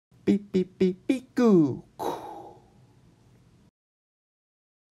beep beep beep beep goo.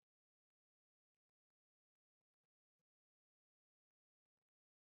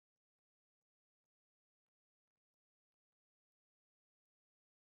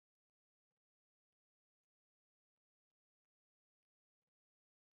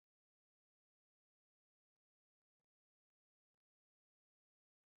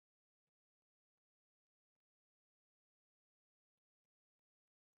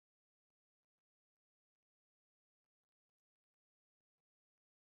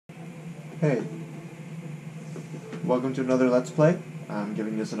 Hey, welcome to another Let's Play. I'm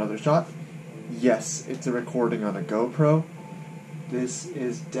giving this another shot. Yes, it's a recording on a GoPro. This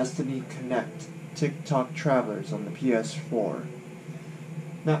is Destiny Connect TikTok Travelers on the PS4.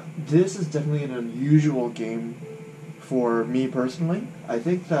 Now, this is definitely an unusual game for me personally. I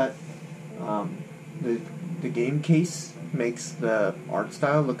think that the game case makes the art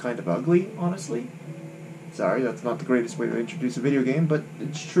style look kind of ugly, honestly. Sorry, that's not the greatest way to introduce a video game, but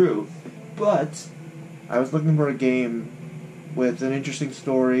it's true. But I was looking for a game with an interesting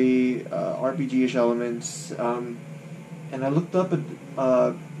story, RPG-ish elements, and I looked up at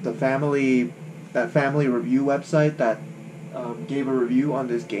that family review website that gave a review on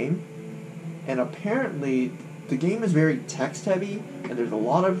this game, and apparently the game is very text heavy, and there's a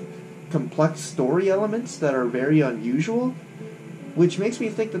lot of complex story elements that are very unusual, which makes me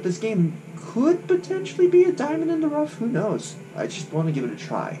think that this game could potentially be a diamond in the rough. Who knows? I just want to give it a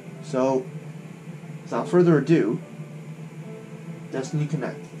try. So, without further ado, Destiny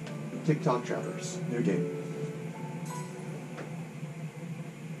Connect, TikTok Travelers, new game.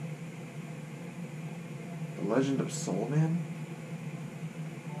 The Legend of Soul Man?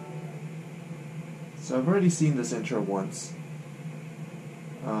 So I've already seen this intro once.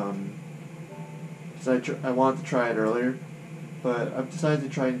 Because I wanted to try it earlier, but I've decided to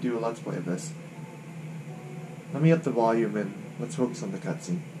try and do a Let's Play of this. Let me up the volume and let's focus on the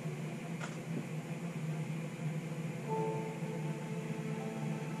cutscene.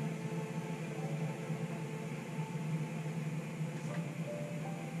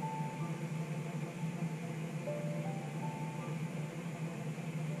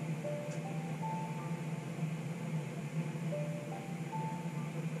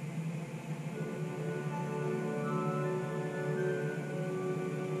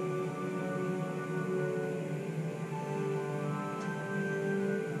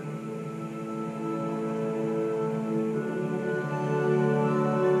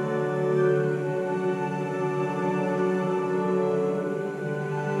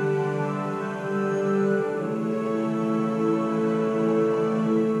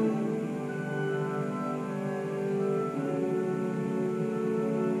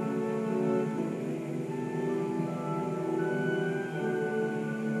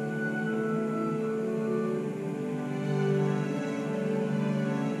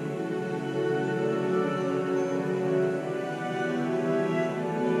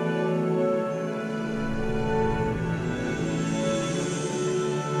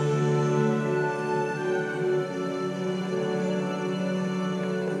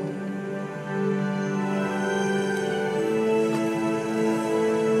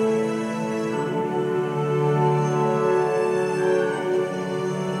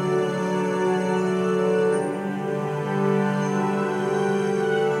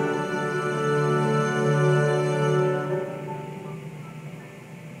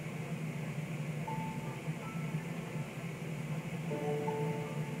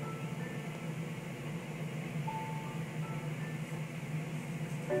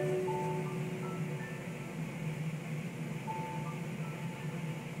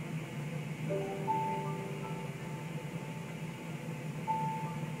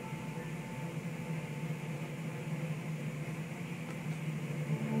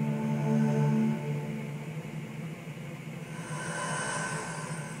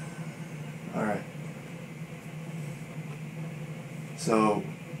 Alright. So,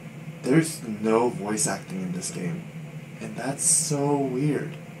 there's no voice acting in this game. And that's so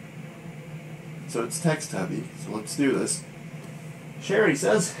weird. So it's text heavy, so let's do this. Sherry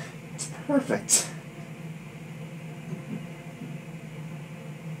says it's perfect.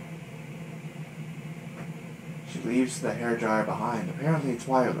 She leaves the hairdryer behind. Apparently it's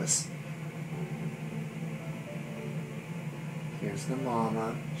wireless. Here's the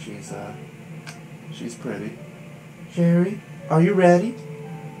mama. She's pretty. Sherry, are you ready?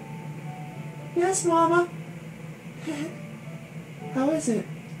 Yes, Mama. How is it?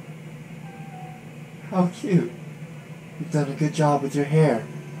 How cute. You've done a good job with your hair.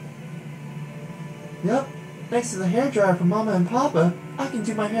 Yep, thanks to the hairdryer from Mama and Papa, I can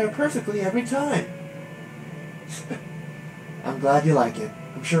do my hair perfectly every time. I'm glad you like it.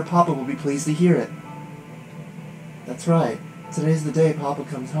 I'm sure Papa will be pleased to hear it. That's right. Today's the day Papa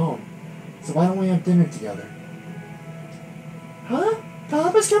comes home. So why don't we have dinner together? Huh?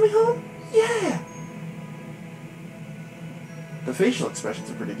 Papa's coming home? Yeah! The facial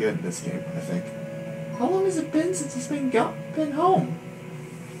expressions are pretty good in this game, I think. How long has it been since he's been home?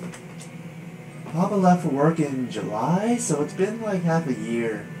 Papa left for work in July, so it's been like half a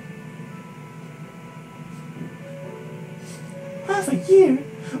year. Half a year?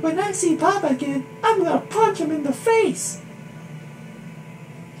 When I see Papa again, I'm gonna punch him in the face!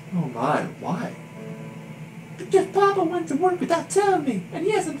 Oh my, why? Because Papa went to work without telling me, and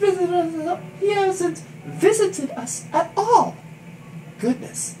he hasn't visited us at all!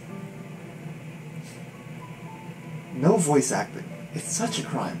 Goodness. No voice acting. It's such a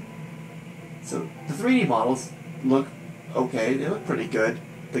crime. So, the 3D models look okay, they look pretty good.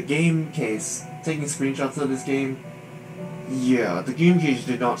 The game case, taking screenshots of this game, yeah, the game case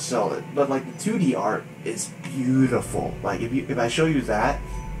did not sell it, but like the 2D art is beautiful. Like if I show you that,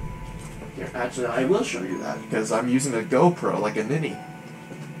 here, actually I will show you that because I'm using a GoPro like a ninny.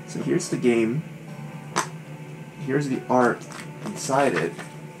 So here's the game, here's the art inside it,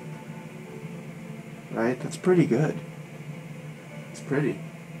 right? That's pretty good. It's pretty.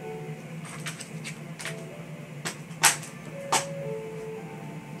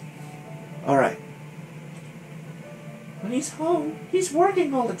 Alright. When he's home, he's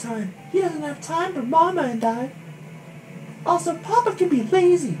working all the time. He doesn't have time for Mama and I. Also, Papa can be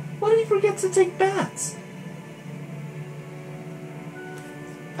lazy. What if he forgets to take baths?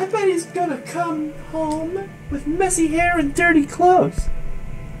 I bet he's gonna come home with messy hair and dirty clothes.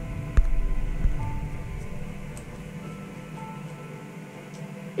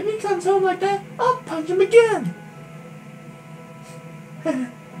 If he comes home like that, I'll punch him again.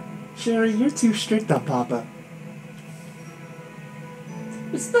 Sherry, you're too strict on Papa.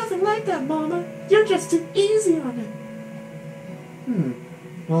 It's nothing like that, Mama. You're just too easy on him.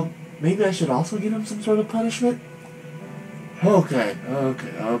 Well, maybe I should also give him some sort of punishment? Okay.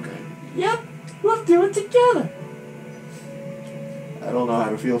 Yep, we'll do it together. I don't know how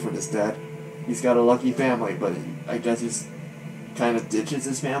to feel for this dad. He's got a lucky family, but I guess he's kind of ditches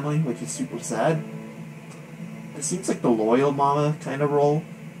his family, which is super sad. It seems like the loyal mama kind of role.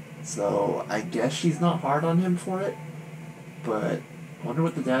 So, I guess she's not hard on him for it. But, I wonder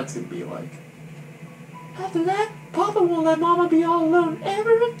what the dad's gonna be like. After that, Papa won't let Mama be all alone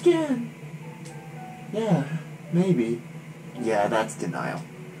ever again. Yeah, maybe. Yeah, that's denial.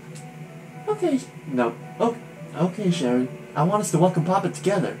 Okay. No. Okay, Sherry. I want us to welcome Papa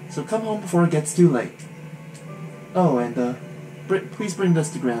together, so come home before it gets too late. Oh, and, please bring this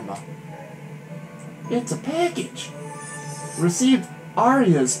to Grandma. It's a package. Received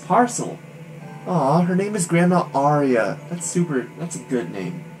Arya's parcel. Aw, her name is Grandma Arya. That's a good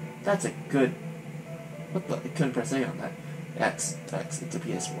name. That's a good... What the? I couldn't press A on that. X, it's a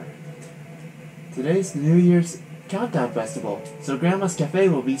PS4. Today's New Year's Countdown Festival, so Grandma's Cafe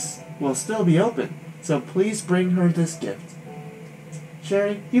will still be open, so please bring her this gift.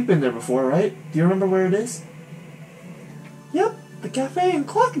 Sherry, you've been there before, right? Do you remember where it is? Yep, the cafe in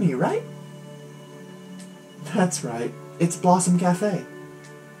Clockney, right? That's right. It's Blossom Cafe.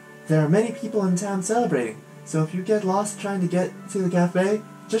 There are many people in town celebrating, so if you get lost trying to get to the cafe,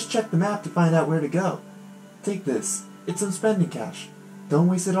 just check the map to find out where to go. Take this. It's some spending cash. Don't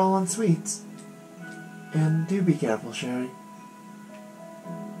waste it all on sweets. And do be careful, Sherry.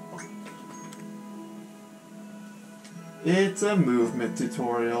 It's a movement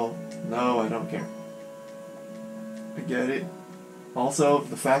tutorial. No, I don't care. I get it. Also,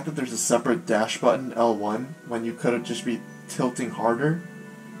 the fact that there's a separate dash button, L1, when you could have just be tilting harder,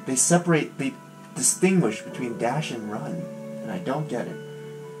 they distinguish between dash and run, and I don't get it.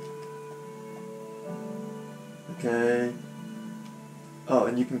 Okay. Oh,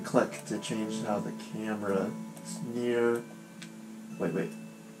 and you can click to change how the camera is near... Wait.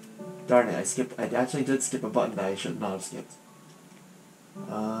 Darn it, I actually did skip a button that I should not have skipped.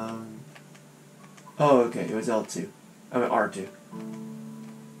 Oh, okay, it was L2. I mean, R2.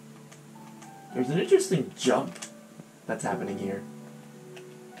 There's an interesting jump that's happening here.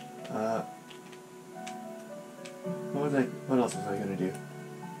 What else was I gonna do?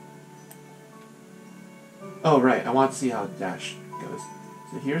 Oh, right, I want to see how dash goes.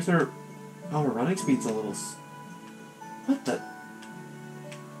 So here's her... Oh, her running speed's a little... What the...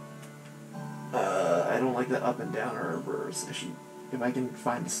 I don't like the up and down or reverse. If I can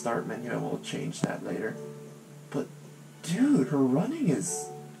find the start menu, I will change that later. But, dude, her running is...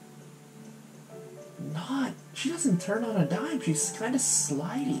 not. She doesn't turn on a dime. She's kind of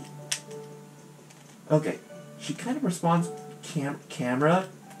slidey. Okay. She kind of responds... Camera?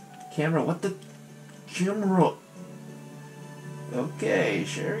 Camera, what the... Camera... Okay,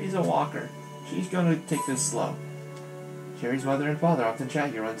 Sherry's a walker. She's gonna take this slow. Sherry's mother and father often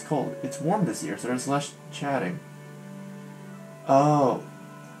chat here when it's cold. It's warm this year, so there's less chatting. Oh.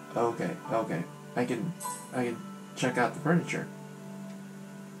 Okay, okay. I can check out the furniture.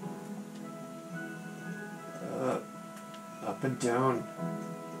 Up and down.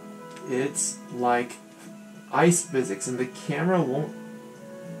 It's like ice physics, and the camera won't...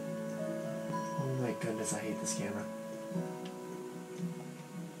 Oh my goodness, I hate this camera.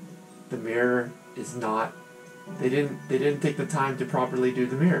 The mirror is not... They didn't take the time to properly do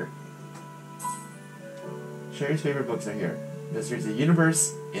the mirror. Sherry's favorite books are here. Mysteries of the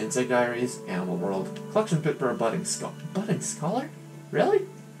Universe, Insect Diaries, Animal World. Collection fit for a budding scholar? Really?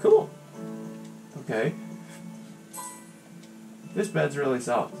 Cool. Okay. This bed's really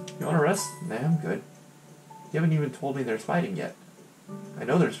soft. You wanna rest? Nah, I'm good. You haven't even told me there's fighting yet. I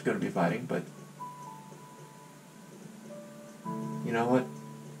know there's gonna be fighting, but... You know what?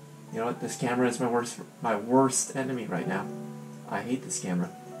 You know what? This camera is my worst enemy right now. I hate this camera.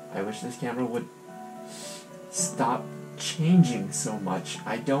 I wish this camera would stop changing so much.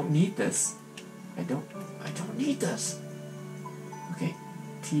 I don't need this. I don't need this. Okay,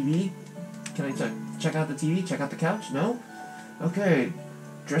 TV. Can I check out the TV? Check out the couch? No? Okay.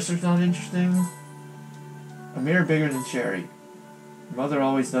 Dresser's not interesting. A mirror bigger than Sherry. Mother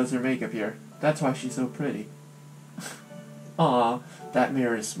always does her makeup here. That's why she's so pretty. Aw, that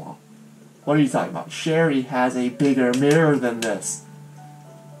mirror is small. What are you talking about? Sherry has a bigger mirror than this.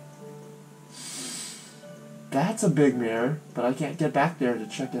 That's a big mirror, but I can't get back there to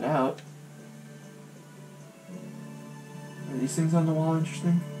check it out. Are these things on the wall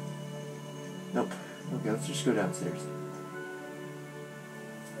interesting? Nope. Okay, let's just go downstairs.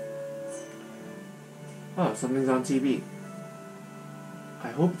 Oh, something's on TV. I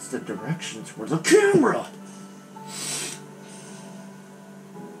hope it's the directions for the camera!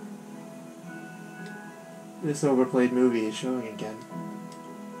 This overplayed movie is showing again.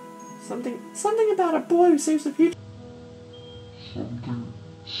 Something about a boy who saves the future.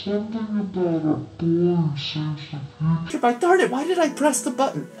 Something about a boy who saves the future. Darn it, why did I press the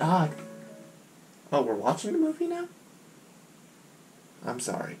button? Oh, we're watching the movie now? I'm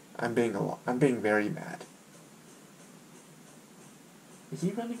sorry. I'm being very mad. Is he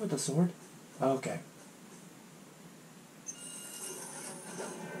running with a sword? Okay.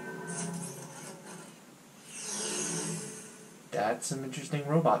 That's some interesting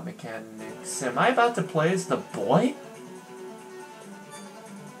robot mechanics. Am I about to play as the boy?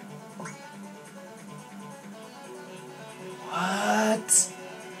 What?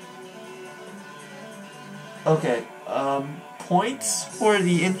 Okay, points for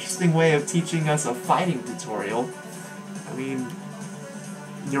the interesting way of teaching us a fighting tutorial. I mean,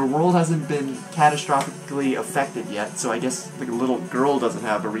 your world hasn't been catastrophically affected yet, so I guess the little girl doesn't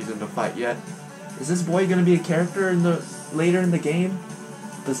have a reason to fight yet. Is this boy gonna be a character later in the game?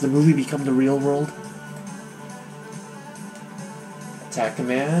 Does the movie become the real world? Attack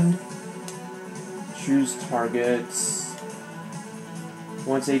command. Choose targets.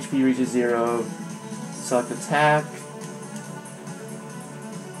 Once HP reaches 0, select attack.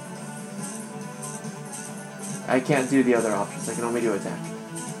 I can't do the other options, I can only do attack.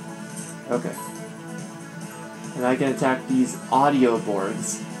 Okay. And I can attack these audio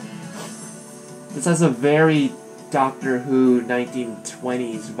boards. This has a very Doctor Who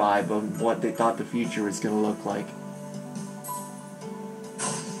 1920s vibe of what they thought the future was going to look like.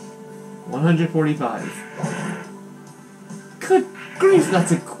 145. Good grief,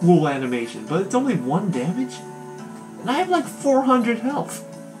 that's a cool animation, but it's only 1 damage? And I have like 400 health.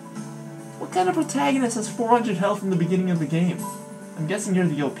 What kind of protagonist has 400 health in the beginning of the game? I'm guessing you're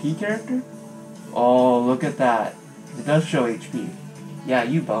the OP character? Oh, look at that. It does show HP. Yeah,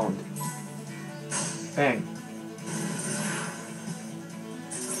 you boned. Bang.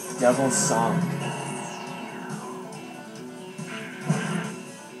 Devil's Song.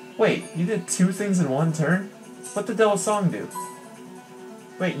 Wait, you did 2 things in 1 turn? What did Devil's Song do?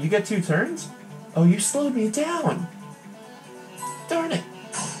 Wait, you get 2 turns? Oh, you slowed me down! Darn it!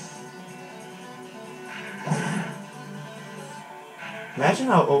 Imagine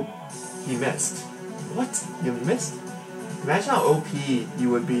how he missed. What? You missed? Imagine how OP you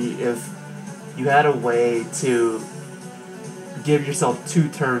would be if you had a way to give yourself 2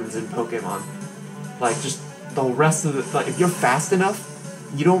 turns in Pokemon. Like, just the rest of the... Like, if you're fast enough,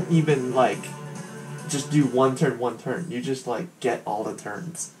 you don't even, like, just do 1 turn, 1 turn. You just, like, get all the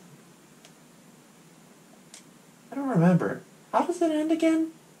turns. I don't remember. How does it end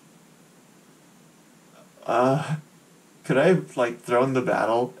again? Could I have, like, thrown the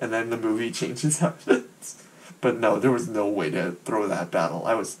battle and then the movie changes outfits? But no, there was no way to throw that battle.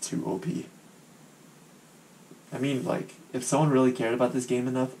 I was too OP. I mean, like, if someone really cared about this game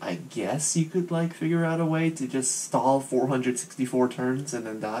enough, I guess you could, like, figure out a way to just stall 464 turns and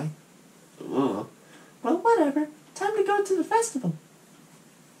then die. Ugh. Well, whatever. Time to go to the festival.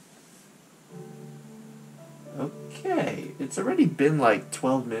 Okay, it's already been like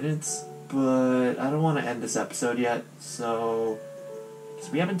 12 minutes, but I don't want to end this episode yet, so... because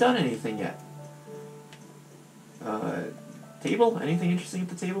we haven't done anything yet. Table? Anything interesting at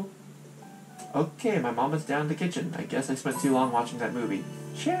the table? Okay, my mom is down in the kitchen. I guess I spent too long watching that movie.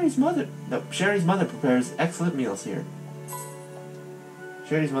 Sherry's mother prepares excellent meals here.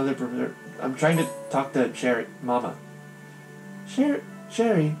 Sherry's mother prepares... I'm trying to talk to Sherry, Mama.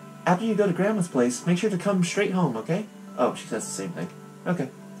 Sherry, after you go to Grandma's place, make sure to come straight home, okay? Oh, she says the same thing. Okay.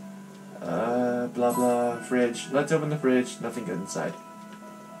 Blah blah, fridge. Let's open the fridge. Nothing good inside.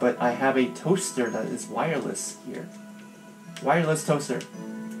 But I have a toaster that is wireless here. Wireless toaster.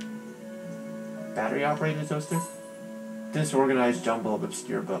 Battery-operated toaster? Disorganized jumble of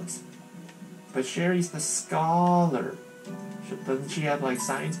obscure books. But Sherry's the scholar. Doesn't she have, like,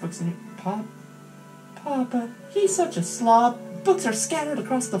 science books in it? Papa, he's such a slob. Books are scattered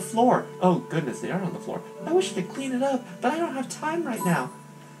across the floor. Oh, goodness, they are on the floor. I wish I could clean it up, but I don't have time right now.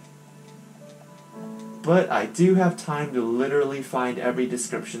 But I do have time to literally find every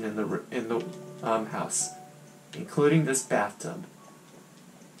description in the house, including this bathtub.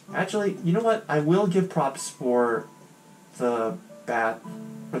 Actually, you know what? I will give props for the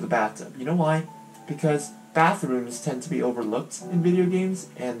bathtub. You know why? Because bathrooms tend to be overlooked in video games,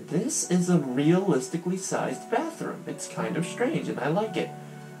 and this is a realistically sized bathroom. It's kind of strange, and I like it.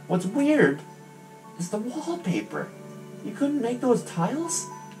 What's weird is the wallpaper. You couldn't make those tiles?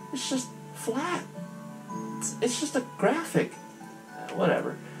 It's just flat. It's just a graphic.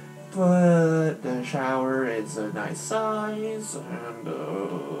 Whatever. But the shower is a nice size, and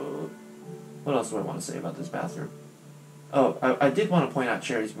what else do I want to say about this bathroom? Oh, I did want to point out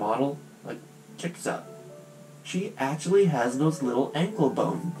Cherry's model. Like, check this out. She actually has those little ankle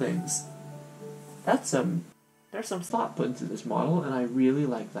bone things. There's some thought put into this model, and I really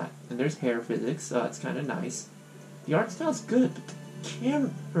like that. And there's hair physics, so that's kind of nice. The art style's good, but the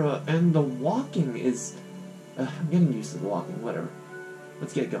camera and the walking is... I'm getting used to the walking, whatever.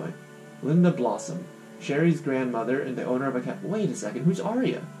 Let's get going. Linda Blossom, Sherry's grandmother and the owner of a cat. Wait a second, who's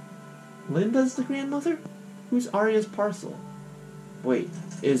Arya? Linda's the grandmother? Who's Arya's parcel? Wait,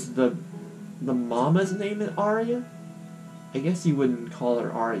 is the mama's name Arya? I guess you wouldn't call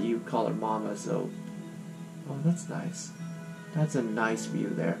her Arya, you'd call her Mama, so... Oh, that's nice. That's a nice view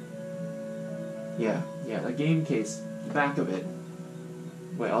there. Yeah, the game case, the back of it.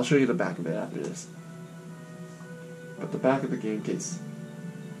 Wait, I'll show you the back of it after this. But the back of the game case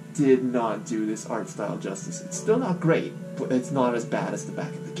did not do this art style justice. It's still not great, but it's not as bad as the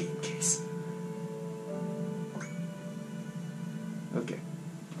back of the game case. Okay.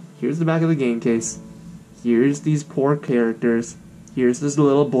 Here's the back of the game case. Here's these poor characters. Here's this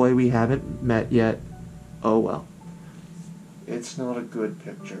little boy we haven't met yet. Oh well. It's not a good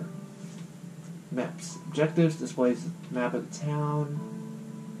picture. Maps. Objectives displays the map of the town.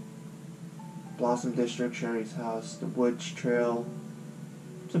 Blossom District, Sherry's house, the Woods Trail.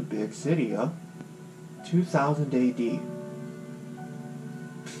 It's a big city, huh? 2000 AD.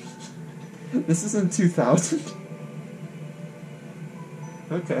 This isn't 2000.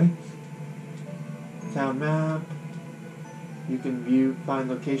 Okay. Town map. You can find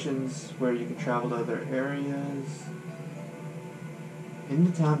locations where you can travel to other areas. In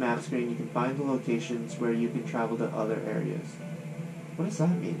the town map screen, you can find the locations where you can travel to other areas. What does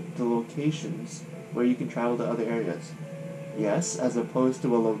that mean? The locations where you can travel to other areas. Yes, as opposed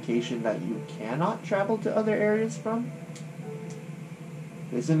to a location that you cannot travel to other areas from.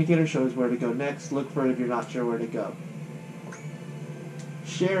 This indicator shows where to go next. Look for it if you're not sure where to go.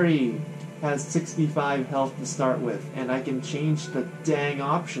 Sherry has 65 health to start with, and I can change the dang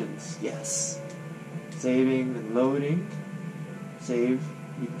options. Yes. Saving and loading. Save.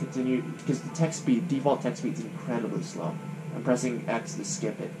 You can continue, because the default text speed is incredibly slow. I'm pressing X to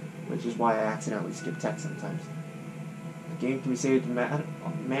skip it, which is why I accidentally skip text sometimes. The game can be saved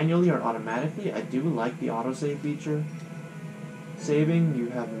manually or automatically. I do like the autosave feature. Saving, you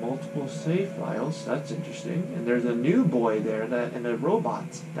have multiple save files. That's interesting. And there's a new boy there and a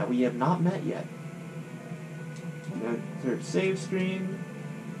robot that we have not met yet. Third save screen.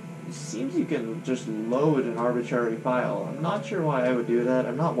 It seems you can just load an arbitrary file. I'm not sure why I would do that.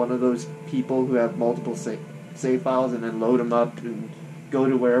 I'm not one of those people who have multiple save files and then load them up and go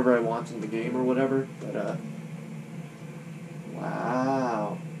to wherever I want in the game or whatever. But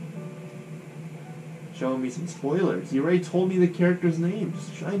wow. Showing me some spoilers. You already told me the characters' names.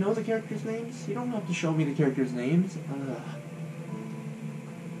 Should I know the characters' names? You don't have to show me the characters' names.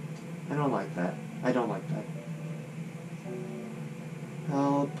 I don't like that. I don't like that.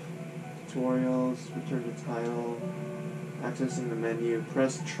 Help. Tutorials. Return to title. Accessing the menu.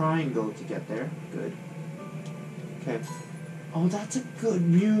 Press triangle to get there. Good. Okay. Oh, that's a good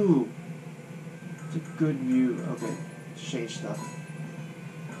view. It's a good view. Okay. Change stuff.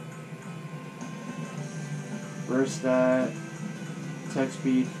 Burst that. Text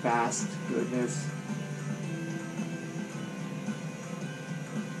speed. Fast. Goodness.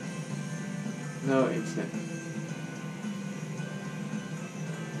 No instant.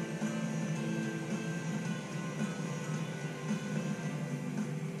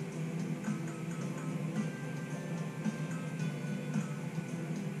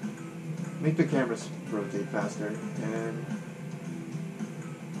 Make the cameras rotate faster. And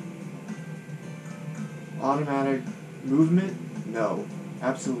automatic movement? No.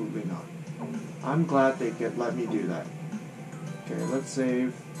 Absolutely not. I'm glad they could let me do that. Okay, let's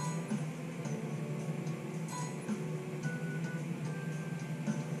save.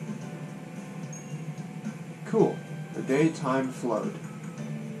 Cool. The daytime flowed.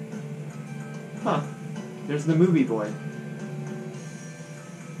 Huh. There's the movie boy.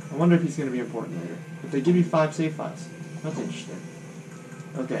 I wonder if he's going to be important later. If they give you 5 save files. That's interesting.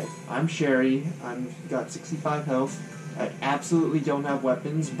 Okay, I'm Sherry. I've got 65 health. I absolutely don't have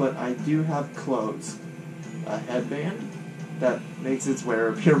weapons, but I do have clothes. A headband that makes its wearer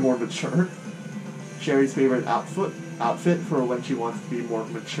appear more mature. Sherry's favorite outfit for when she wants to be more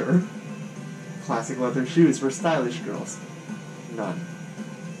mature. Classic leather shoes for stylish girls. None.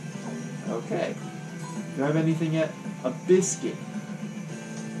 Okay. Do I have anything yet? A biscuit.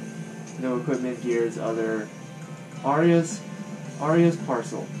 No equipment, gears, other. Arya's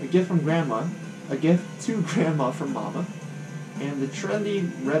parcel. A gift from Grandma. A gift to Grandma from Mama. And the trendy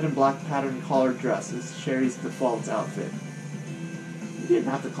red and black pattern collared dress is Sherry's default outfit. You didn't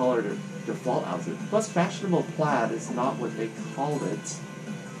have to call her the default outfit. Plus, fashionable plaid is not what they called it.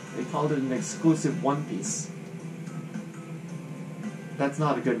 They called it an exclusive one piece. That's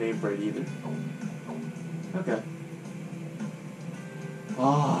not a good name for it either. Okay.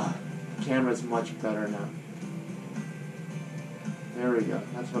 Ah, camera's much better now. There we go.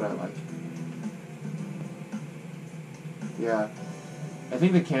 That's what I like. Yeah. I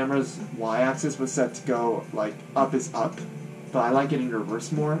think the camera's y-axis was set to go, like, up is up. But I like it in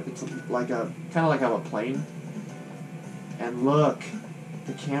reverse more. It's like a, kind of like I'm a plane. And look,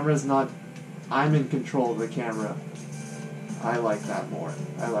 the camera's not, I'm in control of the camera. I like that more.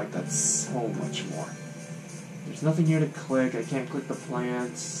 I like that so much more. There's nothing here to click. I can't click the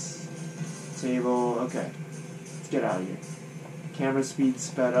plants. Table. Okay. Let's get out of here. Camera speed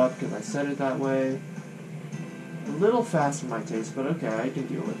sped up because I set it that way. A little fast for my taste, but okay, I can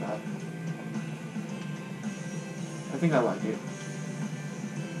deal with that. I think I like it.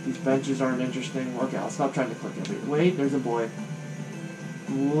 These benches aren't interesting. Okay, I'll stop trying to click everywhere. Wait, there's a boy.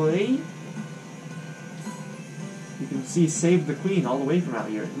 Wait. You can see Save the Queen all the way from out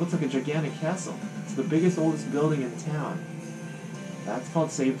here. It looks like a gigantic castle. It's the biggest, oldest building in town. That's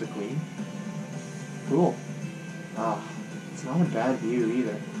called Save the Queen. Cool. Ah, it's not a bad view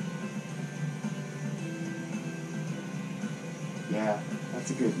either. Yeah, that's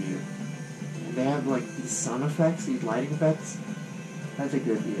a good view. And they have like these sun effects, these lighting effects. That's a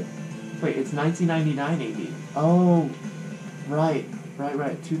good view. Wait, it's 1999 AD. Oh, right.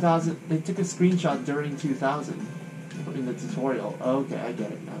 2000. They took a screenshot during 2000 in the tutorial. Okay, I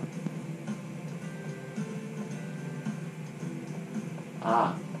get it now.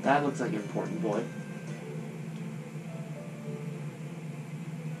 Ah, that looks like an important boy.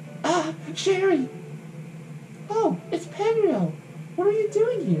 Ah, Sherry! Oh, it's Pedro! What are you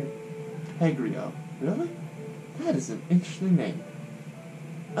doing here? Pedro. Really? That is an interesting name.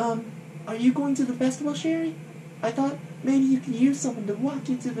 Are you going to the festival, Sherry? I thought maybe you could use someone to walk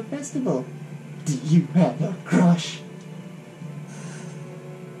you to the festival. Do you have a crush?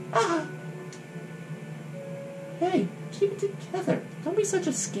 Ah! Hey, keep it together. Don't be such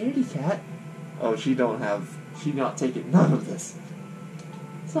a scaredy cat. Oh, she's not taking none of this.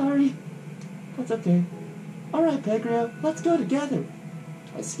 Sorry. That's okay. Alright, Pedro, let's go together.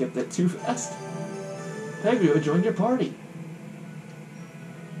 I skipped it too fast. Pedro joined your party.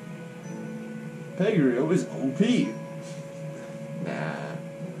 Pedro is OP. Nah.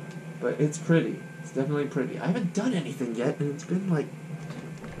 But it's pretty. It's definitely pretty. I haven't done anything yet, and it's been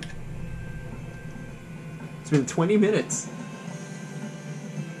been 20 minutes.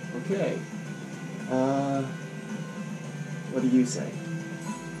 Okay. What do you say?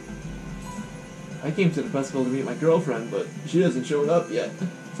 I came to the festival to meet my girlfriend, but she hasn't showed up yet.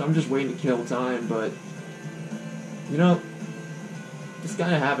 So I'm just waiting to kill time, but... You know, this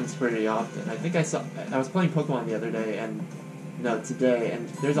kind of happens pretty often. I think I was playing Pokemon the other day, and... No, today, and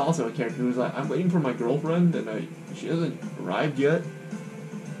there's also a character who's like, I'm waiting for my girlfriend, and she hasn't arrived yet.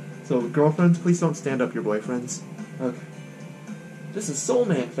 So, girlfriends, please don't stand up your boyfriends. Okay. This is Soul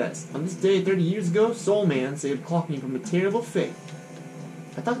Man Fest. On this day 30 years ago, Soul Man saved Clockney from a terrible fate.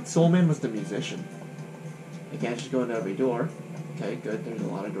 I thought Soul Man was the musician. I can't just go into every door. Okay, good, there's a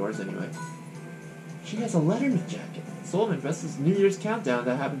lot of doors anyway. She has a Letterman jacket. Soul Man Fest is New Year's countdown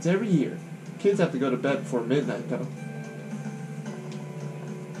that happens every year. Kids have to go to bed before midnight, though.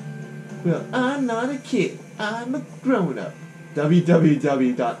 Well, I'm not a kid. I'm a grown-up.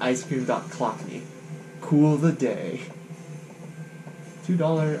 www.icecream.clockney. Cool the day.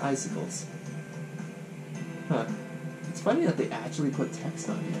 $2 icicles. Huh. It's funny that they actually put text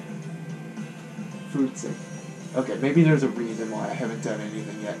on here. Fruits. Okay, maybe there's a reason why I haven't done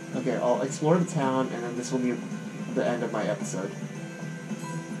anything yet. Okay, I'll explore the town, and then this will be the end of my episode.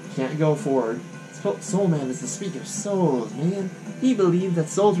 Can't go forward. Soul Man is the speaker of souls, man. He believed that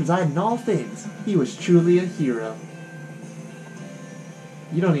souls reside in all things. He was truly a hero.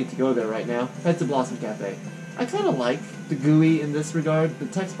 You don't need to go there right now. Head to Blossom Cafe. I kind of like the GUI in this regard. The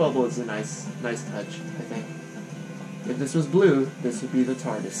text bubble is a nice touch, I think. If this was blue, this would be the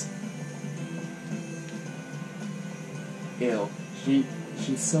TARDIS. Ew.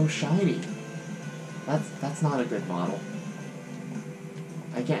 She's so shiny. That's not a good model.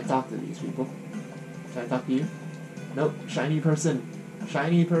 I can't talk to these people. Can I talk to you? Nope. Shiny person.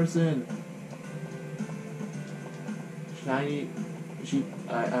 Shiny person. Shiny...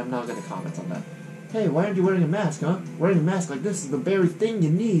 I'm not gonna comment on that. Hey, why aren't you wearing a mask, huh? Wearing a mask like this is the very thing you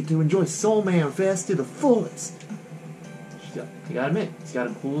need to enjoy Soul Man Fest to the fullest. I gotta admit, he's got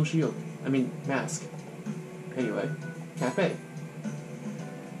a cool shield. I mean, mask. Anyway, cafe.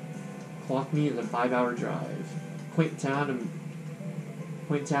 Clockney is a 5-hour drive. Quaint town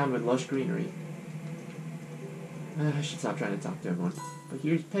with lush greenery. I should stop trying to talk to everyone. But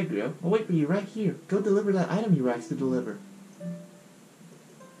here's Pegrio. I'll wait for you right here. Go deliver that item you asked to deliver.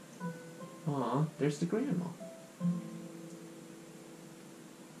 Aw, there's the grandma.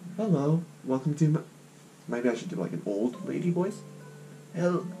 Hello, welcome to my... Maybe I should do like an old lady voice.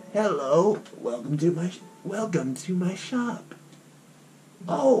 Hello, welcome to my shop.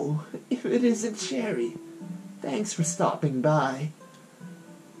 Oh, if it isn't Sherry. Thanks for stopping by.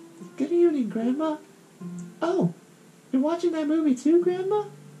 Good evening, Grandma. Oh, you're watching that movie too, Grandma?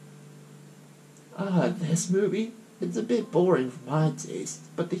 This movie? It's a bit boring for my taste,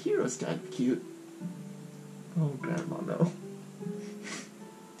 but the hero's kind of cute. Oh, Grandma, no.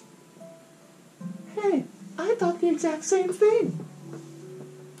 Hey, I thought the exact same thing.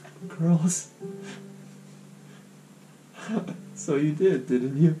 Girls. So you did,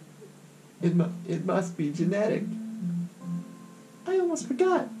 didn't you? It must be genetic. I almost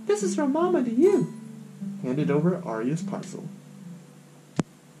forgot. This is from Mama to you. Handed over Arya's parcel.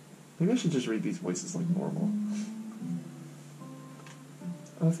 Maybe I should just read these voices like normal.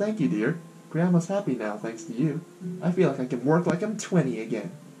 Oh, thank you, dear. Grandma's happy now, thanks to you. I feel like I can work like I'm 20 again.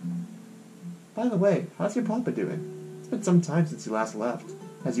 By the way, how's your papa doing? It's been some time since you last left.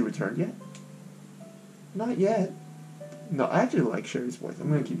 Has he returned yet? Not yet. No, I actually like Sherry's voice. I'm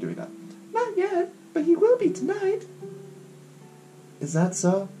gonna keep doing that. Not yet, but he will be tonight. Is that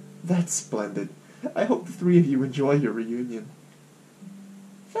so? That's splendid. I hope the three of you enjoy your reunion.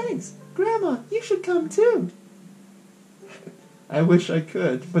 Thanks. Grandma, you should come too. I wish I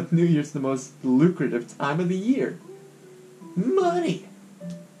could, but New Year's the most lucrative time of the year. Money!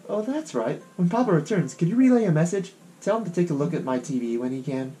 Oh, that's right. When Papa returns, could you relay a message? Tell him to take a look at my TV when he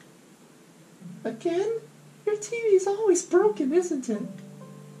can. Again? Your TV's always broken, isn't it?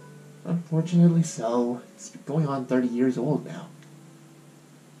 Unfortunately so. It's going on 30 years old now.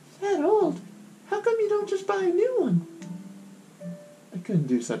 That old? How come you don't just buy a new one? I couldn't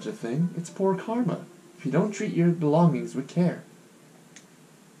do such a thing. It's poor karma. If you don't treat your belongings with care.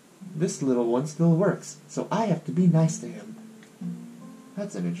 This little one still works, so I have to be nice to him.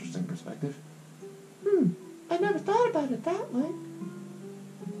 That's an interesting perspective. I never thought about it that way.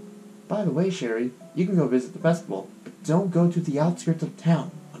 By the way, Sherry, you can go visit the festival, but don't go to the outskirts of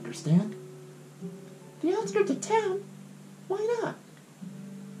town, understand? The outskirts of town? Why not?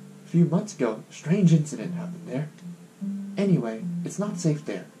 A few months ago, a strange incident happened there. Anyway, it's not safe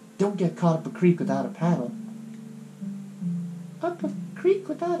there. Don't get caught up a creek without a paddle. Up a creek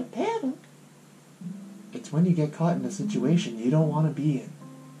without a paddle? It's It's when you get caught in a situation you don't want to be in.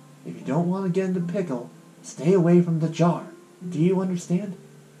 If you don't want to get into pickle, stay away from the jar. Do you understand?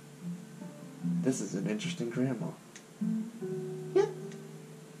 This is an interesting grandma. Yep.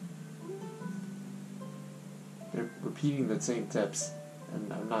 They're repeating the same tips,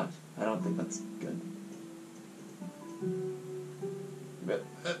 and I don't think that's good. But,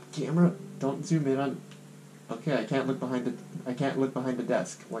 camera, don't zoom in on... Okay, I can't look behind the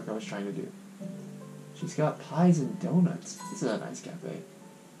desk like I was trying to do. She's got pies and donuts. This is a nice cafe.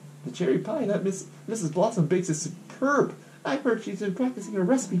 The cherry pie that Mrs. Blossom bakes is superb. I've heard she's been practicing her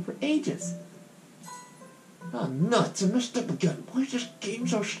recipe for ages. Oh, nuts, I messed up again. Why is this game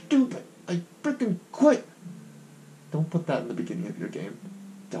so stupid? I frickin' quit. Don't put that in the beginning of your game.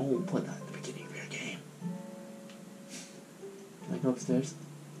 Don't put that in the beginning of your game. Can I go upstairs?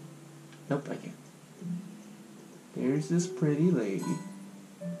 Nope, I can't. There's this pretty lady.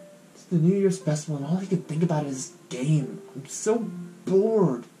 It's the New Year's festival and all I can think about is game. I'm so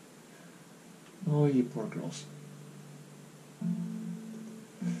bored. Oh, you poor girls.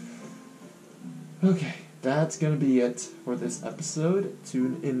 Okay, that's gonna be it for this episode.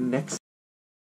 Tune in next